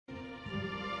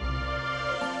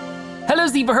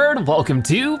as you've heard, welcome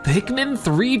to Pikmin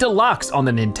 3 Deluxe on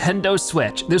the Nintendo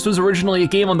Switch. This was originally a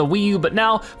game on the Wii U, but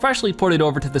now freshly ported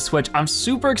over to the Switch. I'm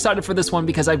super excited for this one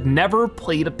because I've never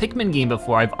played a Pikmin game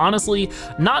before. I've honestly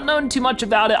not known too much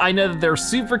about it. I know that they're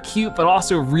super cute, but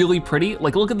also really pretty.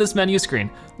 Like, look at this menu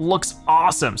screen. Looks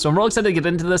awesome. So I'm really excited to get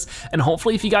into this, and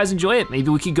hopefully if you guys enjoy it, maybe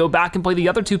we could go back and play the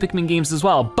other two Pikmin games as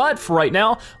well. But for right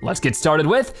now, let's get started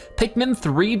with Pikmin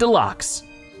 3 Deluxe.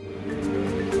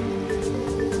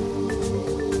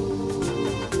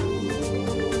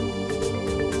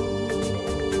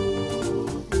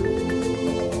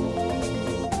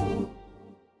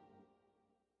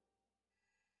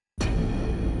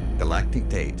 Galactic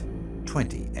date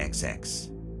 20XX.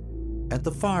 At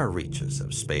the far reaches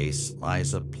of space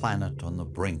lies a planet on the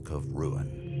brink of ruin.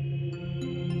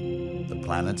 The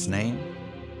planet's name?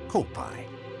 Kopai.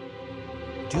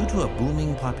 Due to a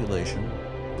booming population,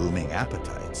 booming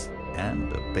appetites,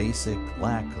 and a basic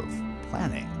lack of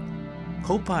planning,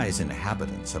 Kopai's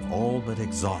inhabitants have all but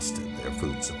exhausted their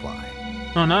food supply.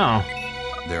 Oh no.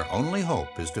 Their only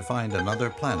hope is to find another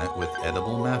planet with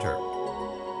edible matter.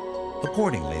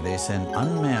 Accordingly, they send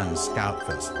unmanned scout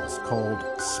vessels called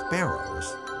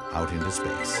Sparrows out into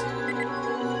space.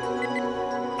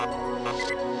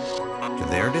 To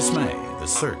their dismay, the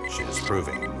search is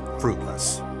proving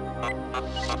fruitless.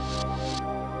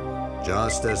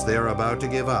 Just as they're about to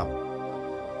give up,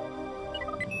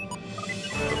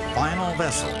 the final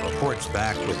vessel reports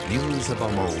back with news of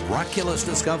a miraculous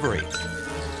discovery.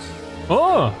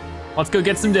 Oh, let's go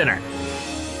get some dinner.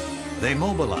 They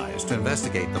mobilize to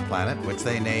investigate the planet, which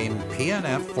they name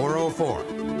PNF-404.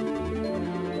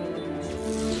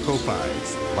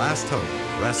 Kopai's last hope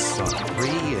rests on 3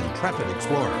 intrepid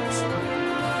explorers.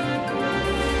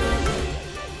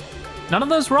 None of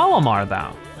those were Olimar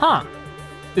though, huh?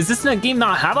 Is this game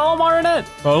not have Olimar in it?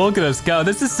 Oh, look at this go,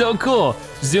 this is so cool.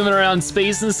 Zooming around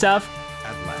space and stuff.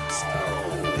 At last,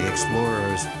 the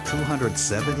explorers'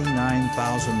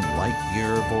 279,000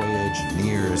 light-year voyage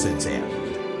nears its end.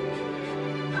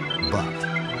 But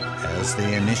as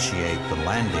they initiate the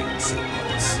landing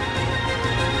sequence,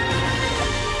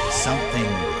 something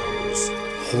goes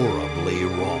horribly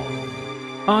wrong.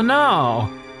 Oh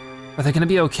no, are they gonna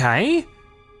be okay?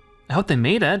 I hope they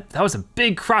made it. That was a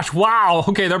big crash. Wow,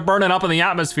 okay, they're burning up in the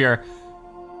atmosphere.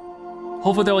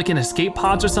 Hopefully they're like in escape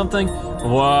pods or something.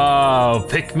 Whoa,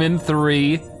 Pikmin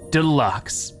 3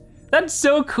 Deluxe. That's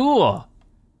so cool.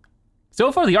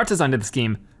 So far the art design of this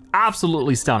game,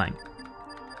 absolutely stunning.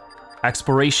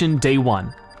 Exploration day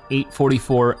 1,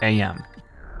 8:44 a.m.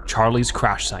 Charlie's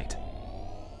crash site.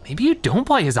 Maybe you don't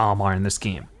play as Olimar in this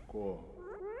game.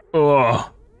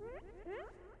 Ugh.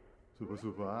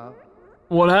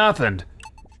 What happened?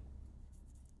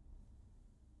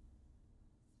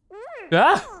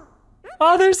 Ah!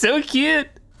 Oh, they're so cute.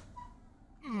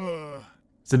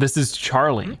 So this is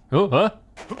Charlie. Oh,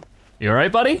 you all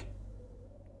right, buddy?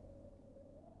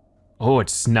 Oh,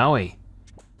 it's snowy.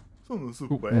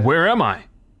 Where am I?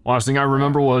 Last thing I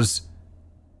remember was...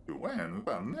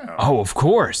 Oh, of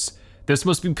course. This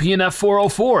must be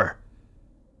PNF-404.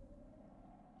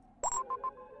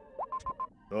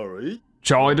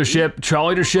 Charlie to ship,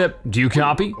 Charlie to ship. Do you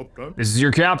copy? This is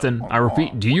your captain. I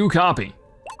repeat, do you copy?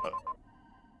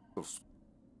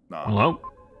 Hello?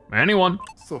 Anyone?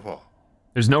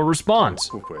 There's no response.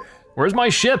 Where's my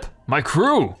ship? My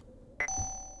crew?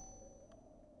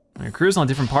 My crew's on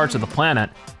different parts of the planet,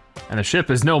 and the ship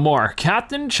is no more.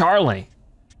 Captain Charlie.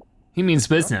 He means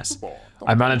business.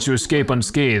 I managed to escape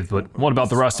unscathed, but what about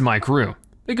the rest of my crew?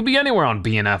 They could be anywhere on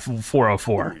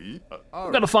PNF-404.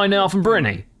 I've gotta find Alph and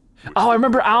Brittany. Oh, I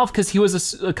remember Alph because he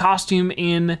was a costume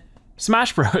in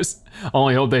Smash Bros.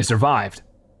 Only hope they survived.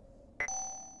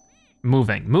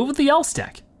 Moving, move with the L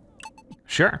stick.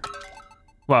 Sure.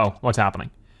 Whoa, what's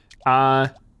happening?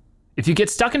 If you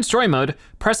get stuck in story mode,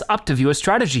 press up to view a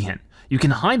strategy hint. You can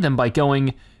hide them by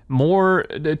going more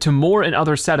in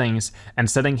other settings and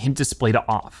setting hint display to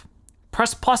off.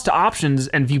 Press plus to options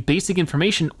and view basic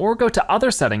information, or go to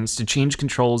other settings to change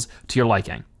controls to your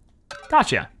liking.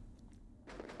 Gotcha.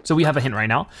 So we have a hint right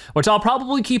now, which I'll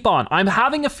probably keep on. I'm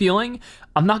having a feeling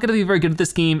I'm not gonna be very good at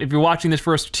this game. If you're watching this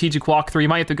for a strategic walkthrough, you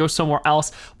might have to go somewhere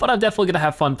else, but I'm definitely gonna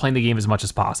have fun playing the game as much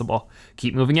as possible.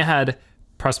 Keep moving ahead.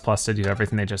 Press plus to do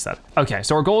everything they just said. Okay,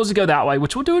 so our goal is to go that way,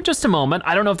 which we'll do in just a moment.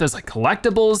 I don't know if there's like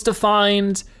collectibles to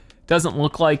find. Doesn't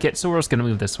look like it, so we're just gonna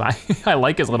move this way. I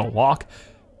like his little walk.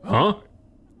 Huh?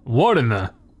 What in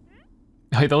the?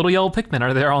 Hey, the little yellow Pikmin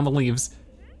are there on the leaves.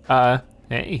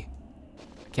 Hey.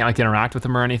 Can't like interact with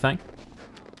them or anything.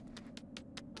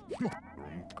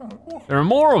 There are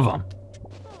more of them.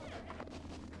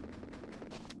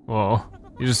 Whoa,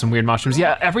 These are some weird mushrooms.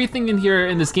 Yeah, everything in here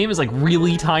in this game is like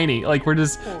really tiny. Like we're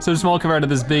just so small compared to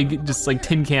this big, just like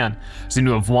tin can. Seem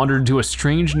to have wandered into a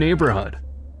strange neighborhood.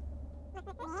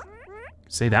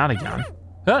 Say that again.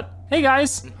 Hey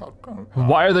guys.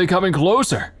 Why are they coming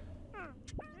closer?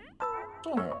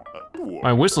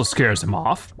 My whistle scares him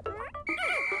off.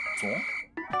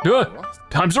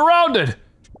 I'm surrounded.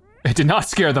 It did not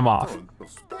scare them off.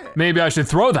 Maybe I should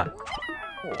throw them.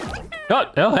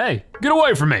 Oh, hey, get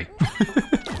away from me.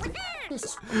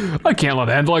 I can't let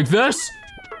it end like this.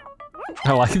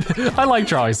 I like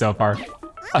Charlie so far.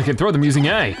 I can throw them using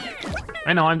A.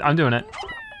 I know, I'm doing it.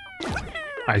 All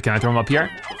right, can I throw them up here?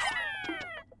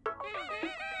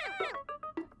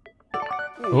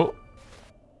 Oh.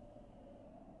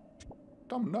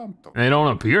 They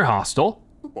don't appear hostile.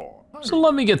 So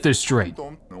let me get this straight.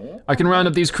 I can round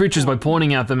up these creatures by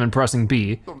pointing at them and pressing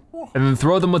B, and then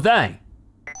throw them with A.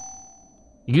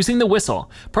 Using the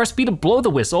whistle, press B to blow the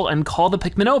whistle and call the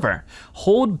Pikmin over.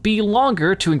 Hold B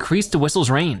longer to increase the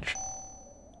whistle's range.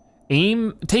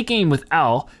 Take aim with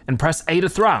L and press A to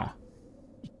throw.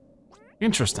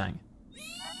 Interesting.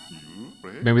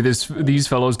 Maybe these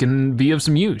fellows can be of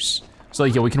some use. So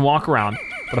like, yeah, we can walk around,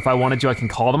 but if I wanted to, I can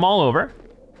call them all over,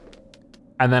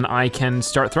 and then I can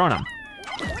start throwing them.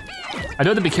 I do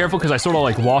have to be careful because I sort of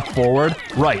like walk forward.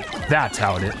 Right, that's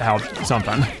how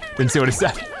something. Didn't see what he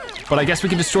said. But I guess we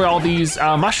can destroy all these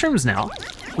mushrooms now,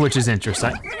 which is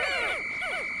interesting.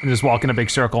 And just walk in a big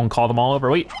circle and call them all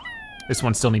over. Wait, this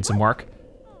one still needs some work.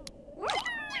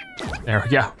 There we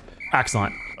go,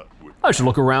 excellent. I should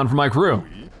look around for my crew.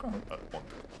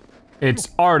 It's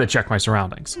R to check my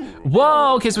surroundings.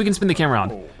 Whoa, okay, so we can spin the camera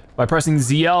around. By pressing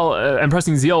ZL, and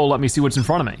pressing ZL will let me see what's in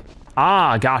front of me.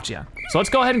 Ah, gotcha. So let's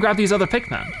go ahead and grab these other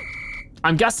Pikmin.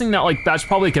 I'm guessing that like that's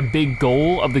probably like a big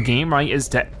goal of the game, right? Is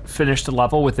to finish the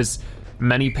level with as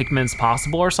many Pikmin as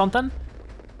possible or something.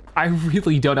 I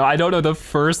really don't know. I don't know the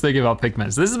first thing about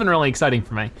Pikmin. So this has been really exciting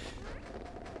for me.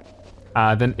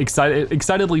 Been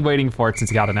excitedly waiting for it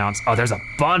since it got announced. Oh, there's a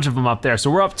bunch of them up there.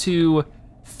 So we're up to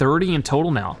 30 in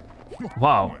total now.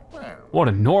 Wow, what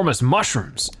enormous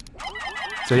mushrooms.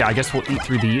 So yeah, I guess we'll eat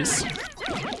through these.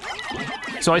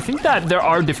 So I think that there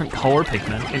are different color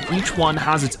Pikmin and each one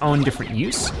has its own different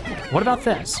use. What about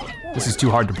this? This is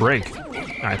too hard to break. All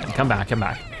right, then come back.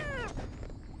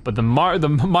 But the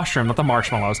mushroom, not the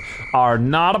marshmallows, are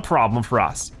not a problem for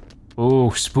us.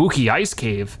 Ooh, spooky ice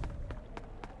cave.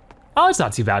 Oh, it's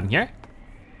not too bad in here.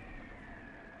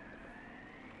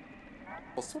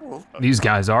 These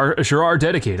guys sure are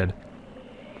dedicated.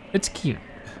 It's cute.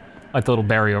 Like the little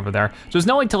berry over there. So there's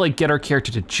no way to like get our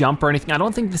character to jump or anything. I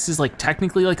don't think this is like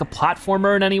technically like a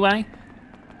platformer in any way.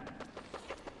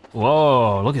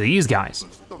 Whoa, look at these guys.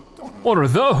 What are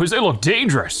those? They look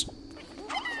dangerous.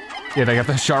 Yeah, they got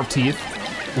the sharp teeth.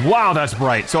 Wow, that's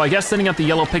bright. So I guess sending out the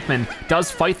yellow Pikmin does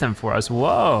fight them for us.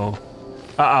 Whoa.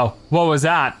 Uh-oh, what was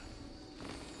that?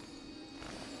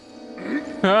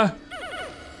 Huh?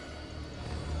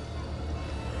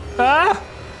 Ah!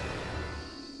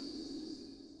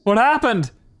 What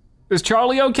happened? Is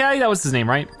Charlie okay? That was his name,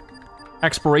 right?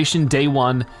 Expiration day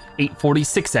 1,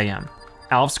 8:46 a.m.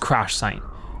 Alph's crash site.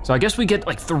 So I guess we get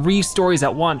like 3 stories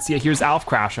at once. Yeah, here's Alph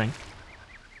crashing.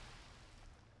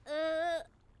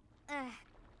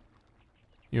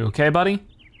 You okay, buddy?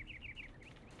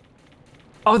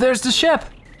 Oh, there's the ship.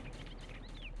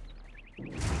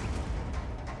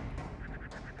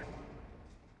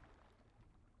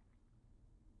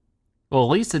 Well, at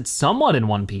least it's somewhat in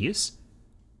one piece.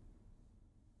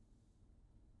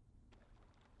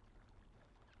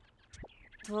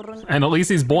 And at least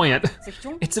he's buoyant.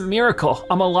 It's a miracle.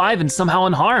 I'm alive and somehow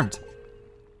unharmed.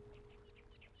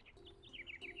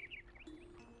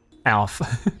 Alph.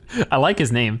 I like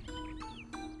his name.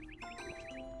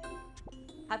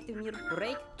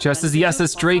 Just as the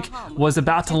SS Drake was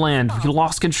about to land, we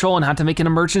lost control and had to make an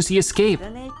emergency escape.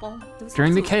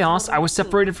 During the chaos, I was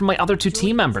separated from my other 2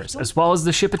 team members, as well as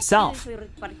the ship itself.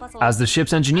 As the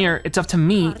ship's engineer, it's up to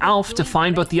me, Alph, to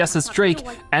find both the SS Drake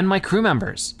and my crew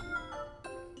members.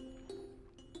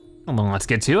 Well, then let's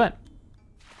get to it.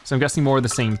 So I'm guessing more of the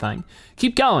same thing.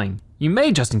 Keep going. You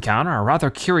may just encounter a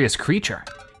rather curious creature.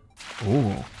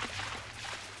 Ooh.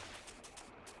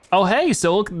 Oh, hey,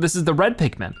 so look, this is the red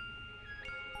Pikmin.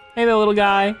 Hey there, little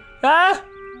guy. Ah!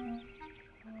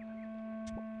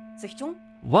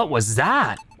 What was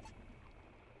that?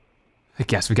 I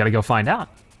guess we gotta go find out.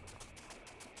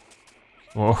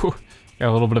 Whoa, got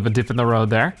a little bit of a dip in the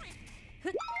road there.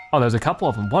 Oh, there's a couple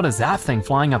of them. What is that thing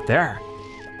flying up there?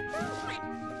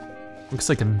 Looks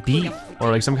like a beet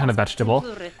or like some kind of vegetable.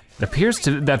 It appears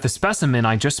that the specimen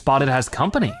I just spotted has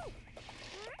company.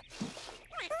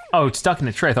 Oh, it's stuck in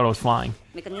the tree, I thought it was flying.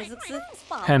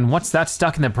 And what's that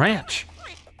stuck in the branch?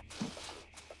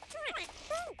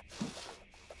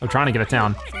 I'm trying to get it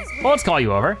down. Well, let's call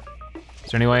you over.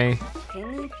 Is there any way?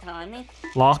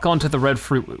 Lock onto the red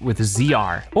fruit with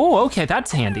ZR. Oh, okay,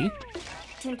 that's handy.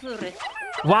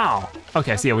 Wow.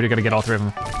 Okay, so yeah, we're gonna get all three of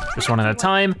them. Just one at a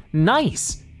time.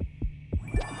 Nice.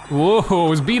 Whoa, it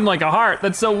was beating like a heart.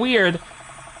 That's so weird.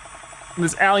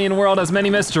 This alien world has many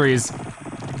mysteries.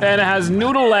 And it has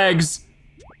noodle legs.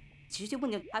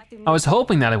 I was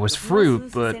hoping that it was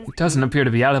fruit, but it doesn't appear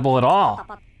to be edible at all.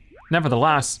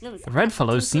 Nevertheless, the red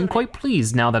fellows seem quite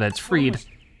pleased now that it's freed.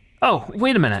 Oh,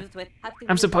 wait a minute.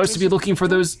 I'm supposed to be looking for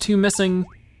those two missing.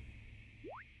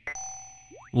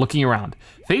 Looking around.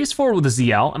 Face forward with the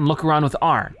ZL and look around with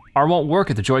R. R won't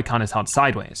work if the Joy-Con is held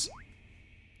sideways.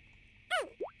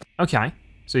 Okay,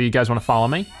 so you guys wanna follow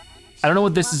me? I don't know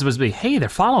what this is supposed to be. Hey, they're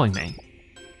following me.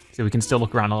 So we can still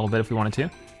look around a little bit if we wanted to.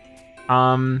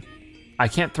 I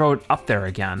can't throw it up there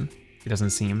again. It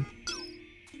doesn't seem.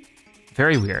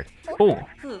 Very weird. Oh,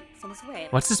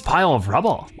 what's this pile of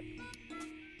rubble?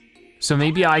 So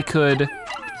maybe I could,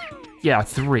 yeah,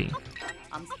 3.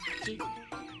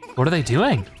 What are they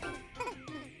doing?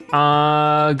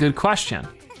 Good question.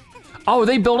 Oh, are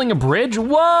they building a bridge?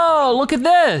 Whoa, look at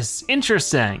this,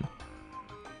 interesting.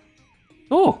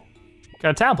 Ooh, got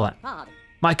a tablet.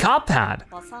 My cop pad.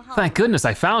 Thank goodness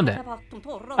I found it.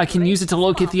 I can use it to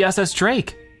locate the SS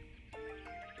Drake.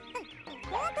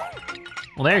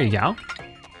 Well, there you go.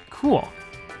 Cool.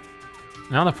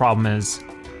 Now the problem is,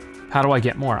 how do I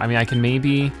get more? I mean, I can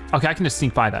maybe, okay, I can just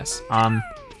sneak by this.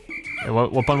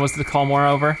 What one was the call more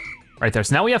over? Right there,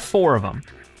 so now we have 4 of them.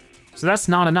 So that's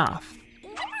not enough.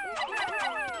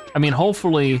 I mean,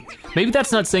 hopefully, maybe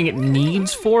that's not saying it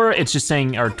needs 4, it's just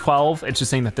saying, or 12, it's just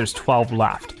saying that there's 12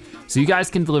 left. So you guys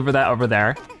can deliver that over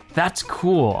there. That's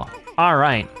cool, all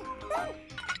right.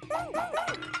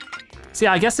 So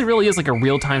yeah, I guess it really is like a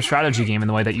real-time strategy game in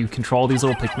the way that you control these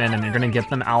little Pikmin and you're gonna get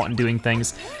them out and doing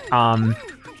things.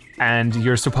 And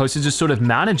you're supposed to just sort of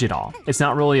manage it all. It's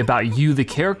not really about you, the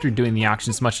character, doing the action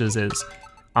as much as is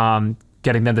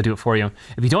getting them to do it for you.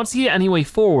 If you don't see any way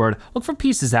forward, look for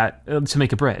pieces to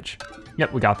make a bridge.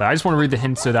 Yep, we got that. I just wanna read the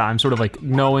hint so that I'm sort of like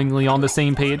knowingly on the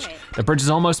same page. The bridge is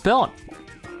almost built.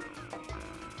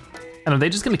 And are they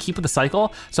just gonna keep with the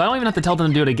cycle? So I don't even have to tell them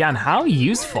to do it again. How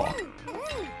useful.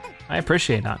 I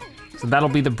appreciate that. So that'll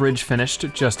be the bridge finished,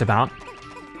 just about.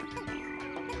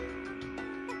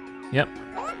 Yep.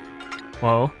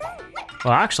 Whoa.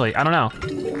 Well, actually, I don't know.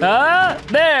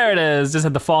 There it is, just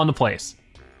had to fall into place.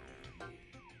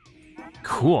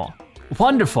 Cool,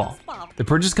 wonderful. The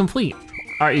bridge is complete.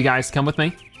 All right, you guys, come with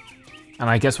me. And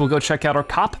I guess we'll go check out our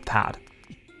cop pad.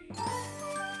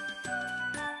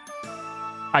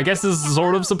 I guess this is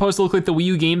sort of supposed to look like the Wii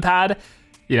U gamepad.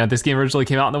 You know, this game originally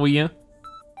came out on the Wii U.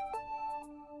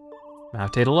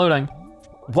 Map data loading.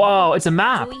 Whoa, it's a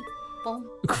map.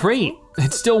 Great,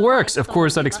 it still works. Of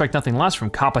course, I'd expect nothing less from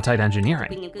Copatite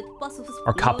Engineering.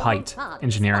 Or Copite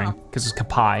Engineering, because it's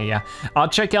Copai, yeah. I'll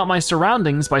check out my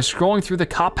surroundings by scrolling through the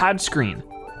Cop-Pad screen.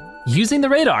 Using the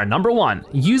radar, number 1.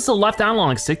 Use the left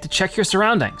analog stick to check your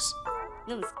surroundings.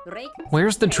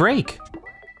 Where's the Drake?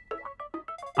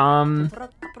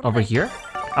 Over here?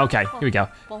 Okay, here we go.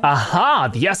 Aha,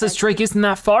 the SS Drake isn't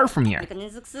that far from here.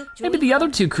 Maybe the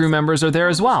other 2 crew members are there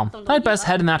as well. I'd best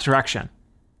head in that direction.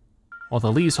 Well,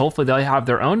 at least, hopefully they'll have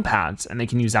their own pads and they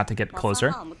can use that to get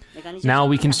closer. Now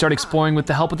we can start exploring with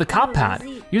the help of the cop pad.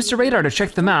 Use the radar to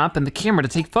check the map and the camera to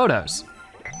take photos.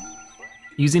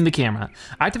 Using the camera.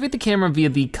 Activate the camera via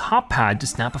the cop pad to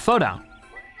snap a photo.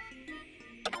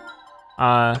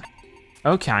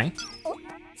 Okay.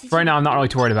 Right now, I'm not really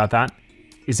too worried about that.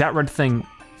 Is that red thing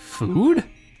food?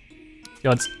 Yeah,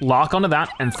 let's lock onto that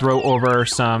and throw over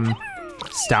some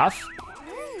stuff.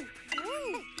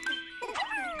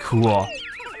 Cool.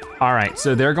 All right,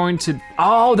 so they're going to,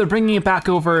 oh, they're bringing it back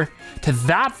over to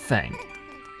that thing.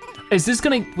 Is this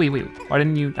gonna, wait, why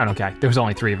didn't you, oh, okay, there was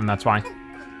only 3 of them, that's why.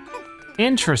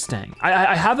 Interesting.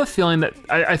 I have a feeling that,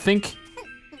 I think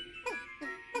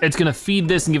it's gonna feed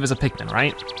this and give us a Pikmin,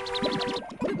 right?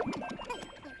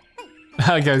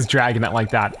 That guy's dragging it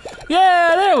like that.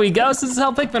 Yeah, there we go, so this is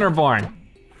how Pikmin are born.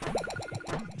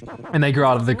 And they grow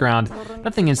out of the ground.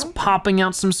 That thing is popping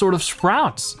out some sort of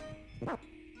sprouts.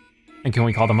 And can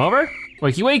we call them over?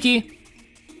 Wakey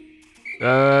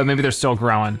wakey. Maybe they're still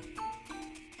growing.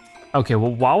 Okay,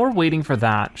 well, while we're waiting for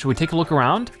that, should we take a look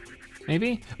around?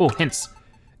 Maybe? Oh, hints.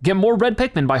 Get more red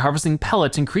Pikmin by harvesting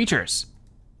pellets and creatures.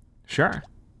 Sure.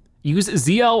 Use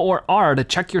ZL or R to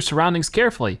check your surroundings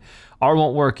carefully. R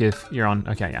won't work if you're on,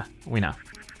 okay, yeah, we know.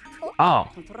 Oh,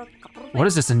 What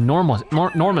is this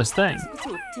enormous thing?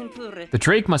 The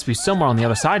Drake must be somewhere on the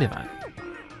other side of it.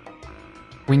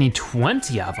 We need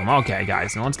 20 of them. Okay,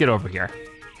 guys, now let's get over here.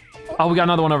 Oh, we got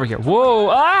another one over here. Whoa,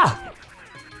 ah!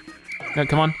 No,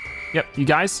 come on. Yep, you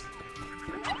guys.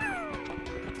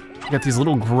 We got these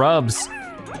little grubs.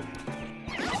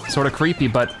 Sort of creepy,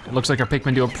 but it looks like our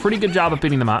Pikmin do a pretty good job of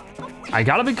beating them up. I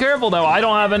gotta be careful though, I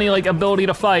don't have any like ability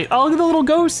to fight. Oh, look at the little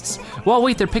ghosts. Well,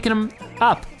 wait, they're picking them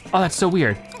up. Oh, that's so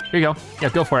weird. Here you go, yeah,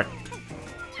 go for it.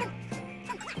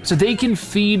 So they can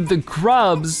feed the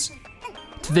grubs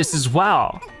to this as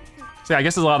well. So yeah, I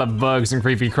guess there's a lot of bugs and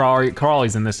creepy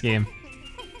crawlies in this game.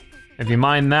 If you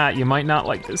mind that, you might not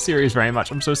like this series very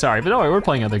much. I'm so sorry, but don't worry, we're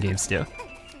playing other games too.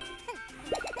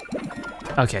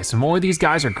 Okay, so more of these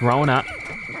guys are growing up.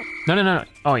 No.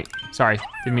 Oh wait, sorry,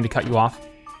 didn't mean to cut you off.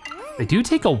 They do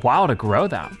take a while to grow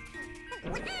though.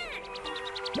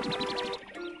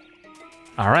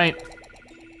 All right,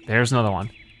 there's another one.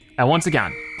 And once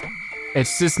again,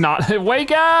 it's just not,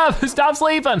 wake up, stop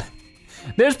sleeping.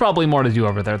 There's probably more to do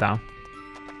over there though.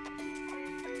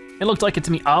 It looked like it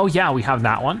to me. Oh yeah, we have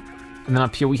that one. And then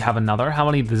up here we have another. How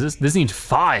many does this? This needs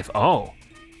 5. Oh,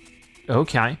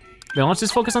 okay. Then let's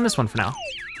just focus on this one for now.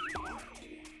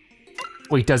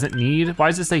 Wait, does it need, why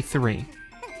does it say 3?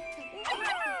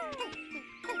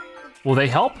 Will they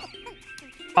help?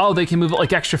 Oh, they can move it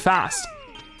like extra fast.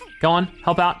 Go on,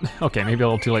 help out. Okay, maybe a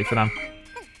little too late for them.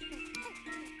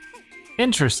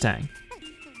 Interesting.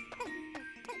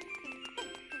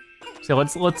 So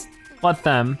let's let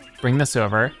them bring this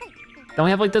over. Then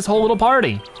we have like this whole little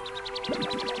party.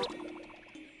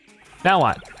 Now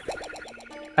what?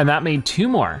 And that made 2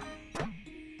 more.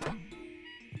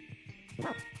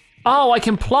 Oh, I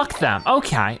can pluck them.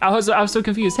 Okay, I was so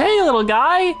confused. Hey, little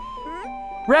guy.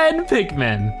 Red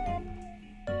Pikmin.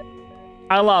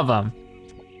 I love them.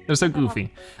 They're so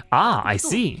goofy. Ah, I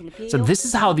see. So this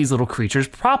is how these little creatures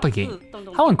propagate.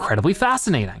 How incredibly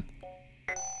fascinating.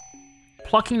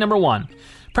 Plucking number 1.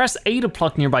 Press A to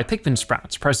pluck nearby Pikmin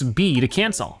sprouts. Press B to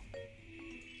cancel.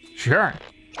 Sure.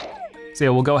 So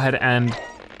yeah, we'll go ahead and,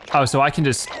 oh, so I can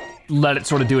just let it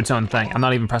sort of do its own thing. I'm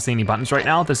not even pressing any buttons right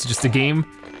now. This is just a game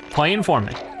playing for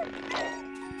me.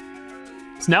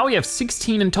 So now we have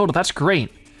 16 in total, that's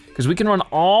great. Because we can run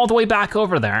all the way back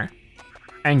over there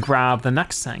and grab the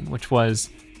next thing, which was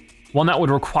one that would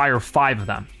require 5 of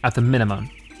them at the minimum.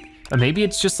 But maybe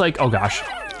it's just like, oh gosh,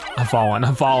 I'm falling.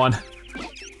 Not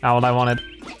what I wanted.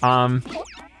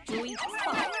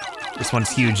 This one's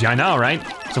huge, I know, right?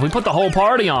 So if we put the whole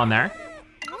party on there,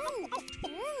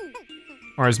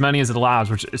 or as many as it allows,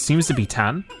 which it seems to be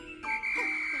 10.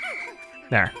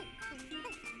 There.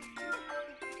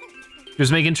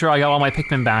 Just making sure I got all my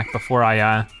Pikmin back before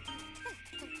I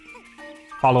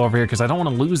follow over here, because I don't want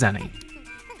to lose any.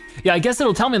 Yeah, I guess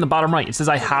it'll tell me in the bottom right. It says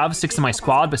I have 6 in my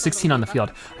squad, but 16 on the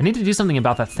field. I need to do something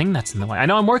about that thing that's in the way. I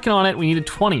know I'm working on it, we needed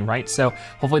 20, right? So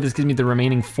hopefully this gives me the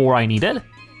remaining 4 I needed.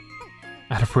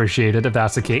 I'd appreciate it if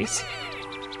that's the case.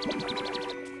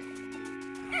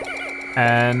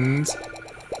 And,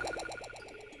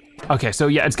 okay, so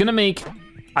yeah, it's gonna make,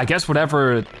 I guess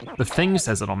whatever the thing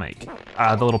says it'll make.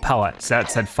 The little pellet, so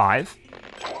that said 5.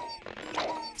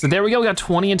 So there we go, we got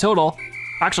 20 in total.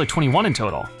 Actually 21 in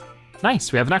total.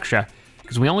 Nice, we have an extra.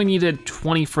 Because we only needed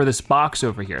 20 for this box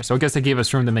over here. So I guess they gave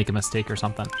us room to make a mistake or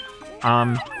something.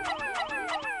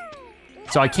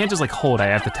 So I can't just like hold, I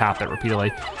have to tap it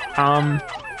repeatedly.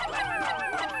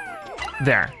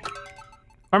 There.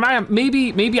 Or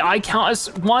maybe I count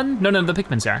as 1? No, the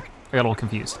Pikmin's there. I got a little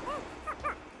confused.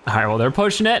 All right, well, they're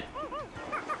pushing it.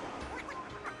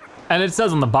 And it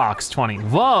says on the box 20.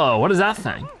 Whoa, what is that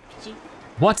thing?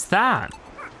 What's that?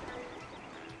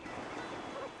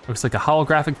 Looks like a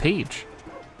holographic page.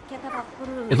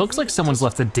 It looks like someone's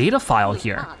left a data file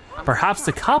here. Perhaps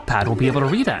the cop pad will be able to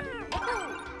read it.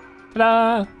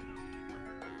 Ta-da!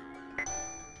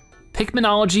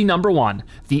 Pikminology number 1.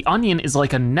 The onion is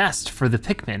like a nest for the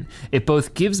Pikmin. It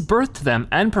both gives birth to them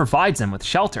and provides them with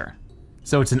shelter.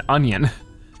 So it's an onion.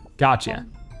 Gotcha.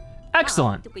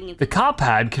 Excellent. The cop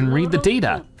pad can read the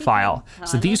data file.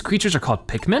 So these creatures are called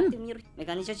Pikmin?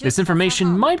 This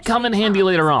information might come in handy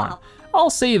later on. I'll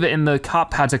save it in the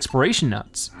cop pad's exploration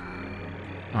notes.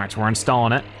 All right, so we're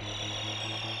installing it.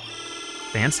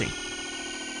 Fancy.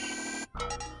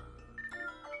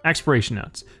 Exploration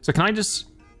notes. So can I just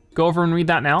go over and read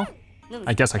that now?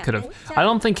 I guess I could have. I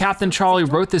don't think Captain Charlie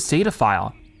wrote this data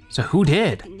file. So who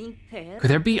did? Could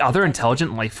there be other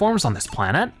intelligent life forms on this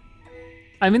planet?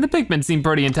 I mean, the Pikmin seem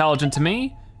pretty intelligent to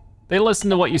me. They listen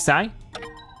to what you say.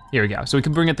 Here we go. So we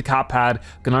can bring it the cop pad.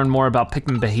 We can learn more about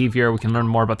Pikmin behavior. We can learn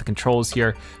more about the controls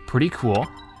here. Pretty cool.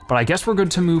 But I guess we're good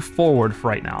to move forward for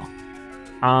right now.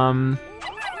 Yeah,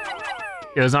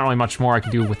 there's not really much more I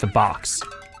can do with the box.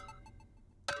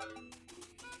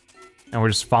 And we're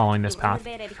just following this path.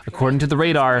 According to the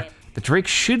radar, the Drake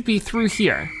should be through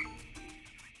here.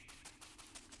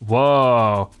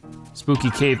 Whoa, spooky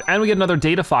cave. And we get another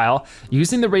data file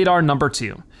using the radar number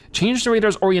 2. Change the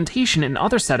radar's orientation and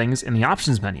other settings in the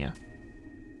options menu.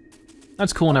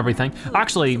 That's cool and everything.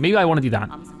 Actually, maybe I wanna do that.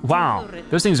 Wow,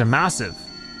 those things are massive.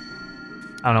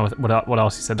 I don't know what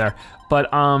else he said there.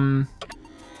 But I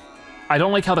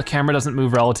don't like how the camera doesn't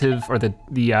move relative, or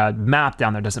the map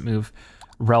down there doesn't move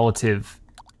relative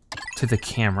to the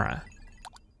camera.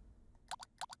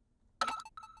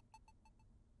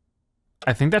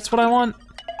 I think that's what I want.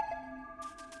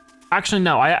 Actually,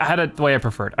 no, I had it the way I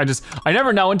preferred. I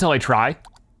never know until I try.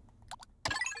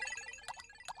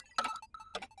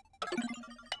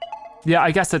 Yeah,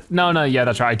 I guess yeah,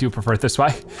 that's right, I do prefer it this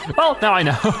way. Well, now I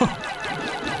know.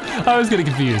 I was getting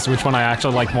confused which one I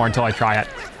actually like more until I try it.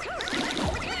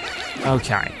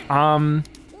 Okay,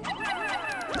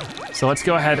 so let's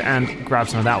go ahead and grab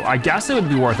some of that. I guess it would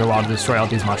be worth a while to destroy all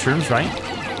these mushrooms, right?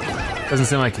 Doesn't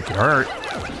seem like it could hurt.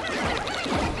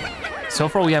 So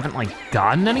far we haven't like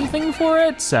gotten anything for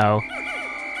it, so.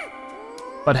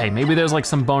 But hey, maybe there's like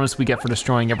some bonus we get for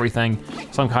destroying everything.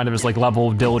 Some kind of like level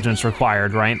of diligence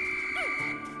required, right?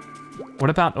 What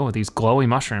about, oh, these glowy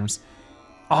mushrooms.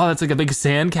 Oh, that's like a big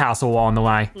sand castle wall in the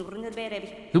way.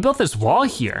 Who built this wall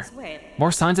here?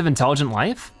 More signs of intelligent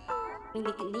life?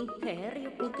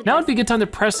 Now would be a good time to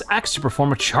press X to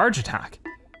perform a charge attack.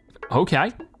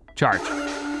 Okay, charge.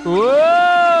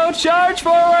 Whoa, charge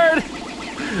forward!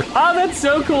 Oh, that's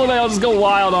so cool, and I'll just go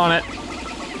wild on it.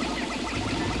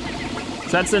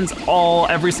 So that sends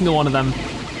every single one of them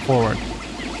forward.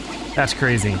 That's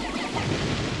crazy.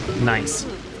 Nice.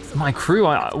 My crew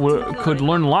could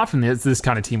learn a lot from this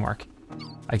kind of teamwork.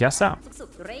 I guess so.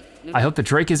 I hope the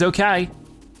Drake is okay.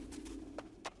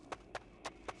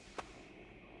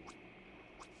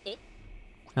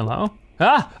 Hello?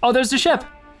 Ah, oh, there's the ship.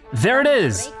 There it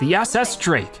is, the SS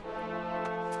Drake.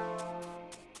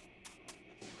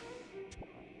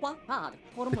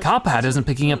 The cop-pad isn't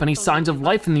picking up any signs of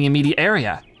life in the immediate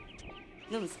area.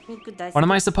 What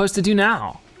am I supposed to do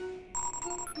now?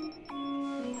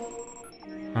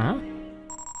 Huh?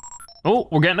 Oh,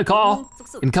 we're getting a call.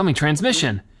 Incoming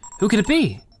transmission. Who could it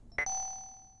be?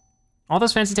 All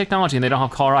this fancy technology and they don't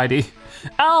have caller ID.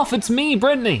 Alph, it's me,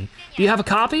 Brittany. Do you have a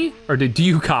copy? Or do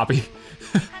you copy?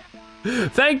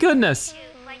 Thank goodness.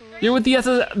 You're with the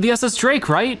SS Drake,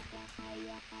 right?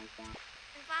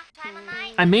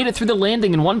 I made it through the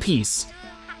landing in one piece.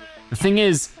 The thing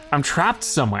is, I'm trapped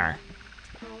somewhere.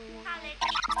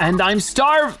 And I'm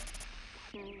starved.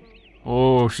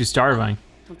 Oh, she's starving.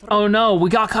 Oh no, we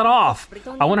got cut off.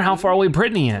 I wonder how far away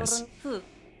Brittany is.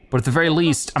 But at the very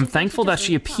least, I'm thankful that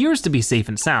she appears to be safe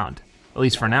and sound. At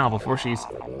least for now, before she's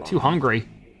too hungry.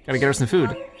 Gotta get her some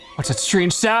food. What's that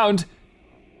strange sound?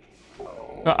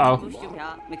 Uh-oh.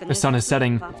 The sun is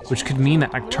setting, which could mean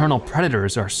that nocturnal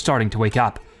predators are starting to wake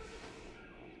up.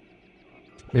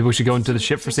 Maybe we should go into the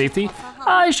ship for safety?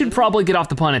 I should probably get off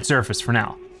the planet's surface for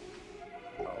now.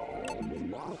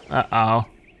 Uh-oh,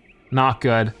 not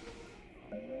good.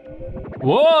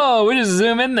 Whoa, we just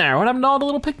zoom in there. What happened to all the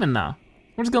little Pikmin now?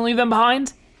 We're just gonna leave them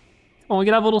behind? Well, we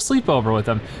can have a little sleepover with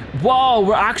them. Whoa,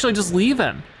 we're actually just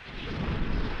leaving.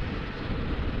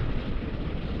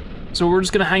 So we're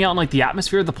just gonna hang out in like the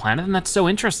atmosphere of the planet, and that's so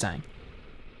interesting.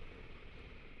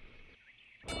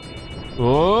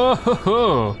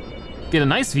 Whoa, get a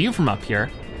nice view from up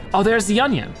here. Oh, there's the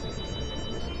onion.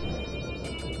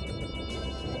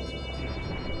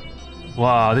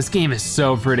 Wow, this game is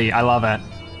so pretty, I love it.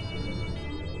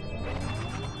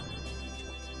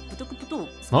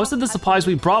 Most of the supplies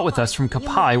we brought with us from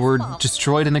Kapai were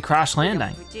destroyed in the crash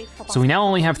landing. So we now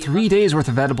only have 3 days worth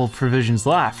of edible provisions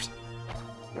left.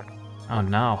 Oh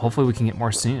no, hopefully we can get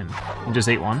more soon. We just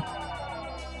ate one.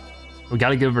 We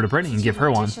gotta give her to Brittany and give her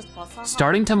one.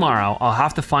 Starting tomorrow, I'll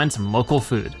have to find some local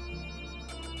food.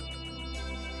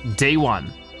 Day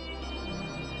 1.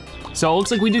 So it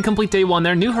looks like we did complete day 1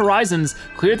 there. New Horizons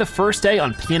cleared the first day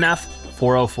on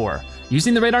PNF-404.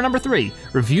 Using the radar number 3,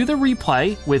 review the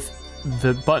replay with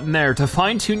the button there to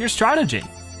fine tune your strategy.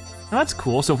 Now that's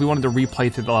cool, so if we wanted to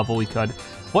replay through the level, we could.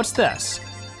 What's this?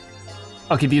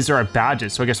 Okay, these are our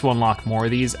badges, so I guess we'll unlock more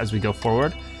of these as we go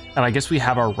forward. And I guess we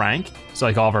have our rank, so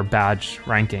like all of our badge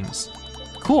rankings.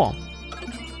 Cool.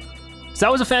 So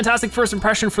that was a fantastic first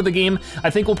impression for the game. I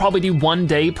think we'll probably do 1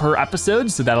 day per episode,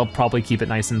 so that'll probably keep it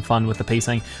nice and fun with the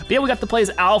pacing. But yeah, we got to play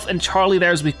as Alph and Charlie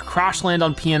there as we crash land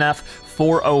on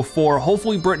PNF-404.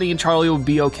 Hopefully Brittany and Charlie will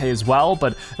be okay as well,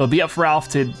 but it'll be up for Alph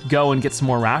to go and get some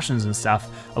more rations and stuff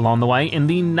along the way in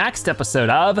the next episode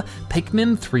of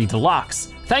Pikmin 3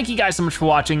 Deluxe. Thank you guys so much for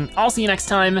watching. I'll see you next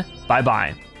time.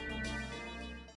 Bye-bye.